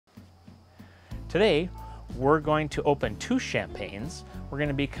Today, we're going to open two champagnes. We're going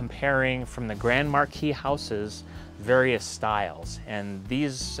to be comparing from the Grande Marque houses various styles. And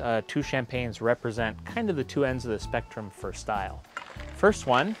these two champagnes represent kind of the two ends of the spectrum for style. First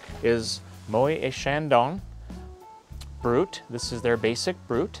one is Moet Chandon Brut. This is their basic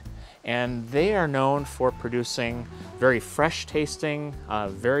Brut. And they are known for producing very fresh tasting,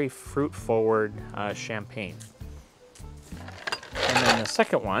 very fruit forward champagne. And then the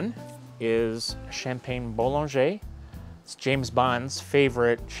second one is Champagne Bollinger. It's James Bond's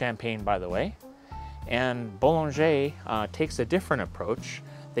favorite champagne, by the way. And Bollinger takes a different approach.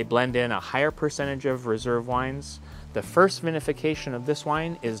 They blend in a higher percentage of reserve wines. The first vinification of this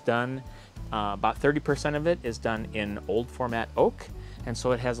wine is done, about 30% of it is done in old format oak. And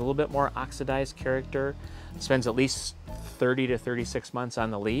so it has a little bit more oxidized character. It spends at least 30 to 36 months on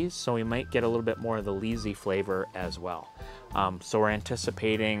the lees, so we might get a little bit more of the leesy flavor as well. So we're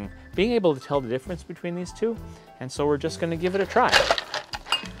anticipating being able to tell the difference between these two, and so we're just going to give it a try.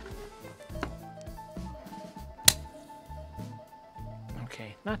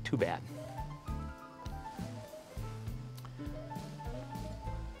 Okay, not too bad.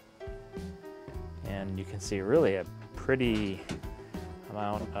 And you can see really a pretty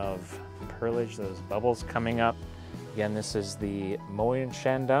amount of pearlage, those bubbles coming up. Again, this is the Moet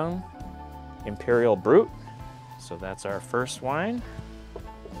Chandon Imperial Brut. So that's our first wine.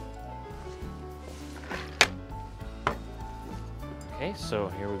 Okay, so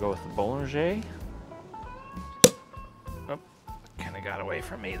here we go with the Bollinger. Oh, kind of got away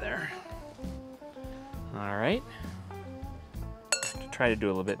from me there. All right. Try to do a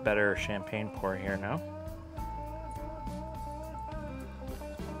little bit better champagne pour here now.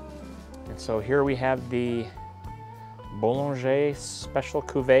 And so here we have the Bollinger Special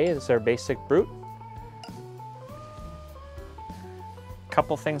Cuvée. This is our basic Brut.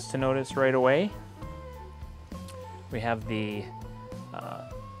 Couple things to notice right away. We have the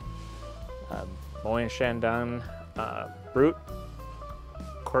Moet Chandon Brut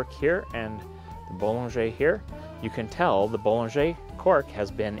cork here and the Bollinger here. You can tell the Bollinger cork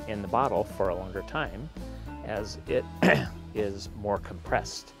has been in the bottle for a longer time as it is more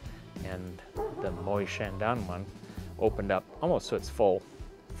compressed. And the Moet Chandon one opened up almost to its full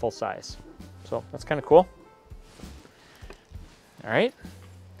size. So that's kind of cool. All right,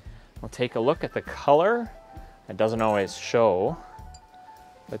 we'll take a look at the color. It doesn't always show,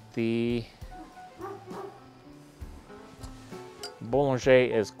 but the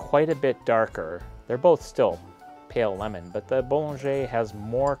Bollinger is quite a bit darker. They're both still pale lemon, but the Bollinger has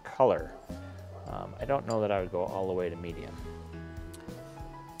more color. I don't know that I would go all the way to medium.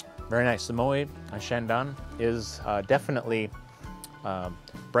 Very nice. The Moet Chandon is definitely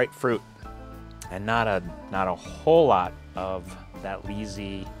bright fruit and not a whole lot of that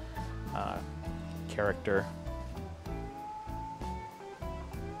leesy character.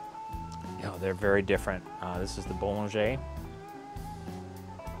 You know, they're very different. This is the Bollinger.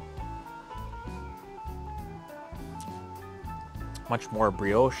 Much more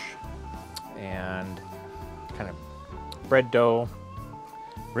brioche and kind of bread dough.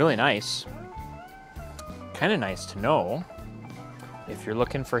 Really nice. Kind of nice to know if you're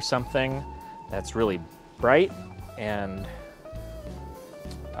looking for something that's really bright and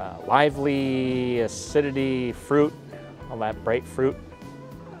lively, acidity, fruit, all that bright fruit,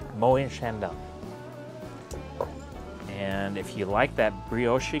 Moet Chandon. And if you like that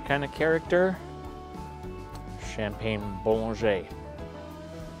brioche kind of character, Champagne Bollinger.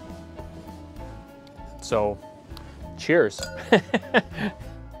 So, cheers.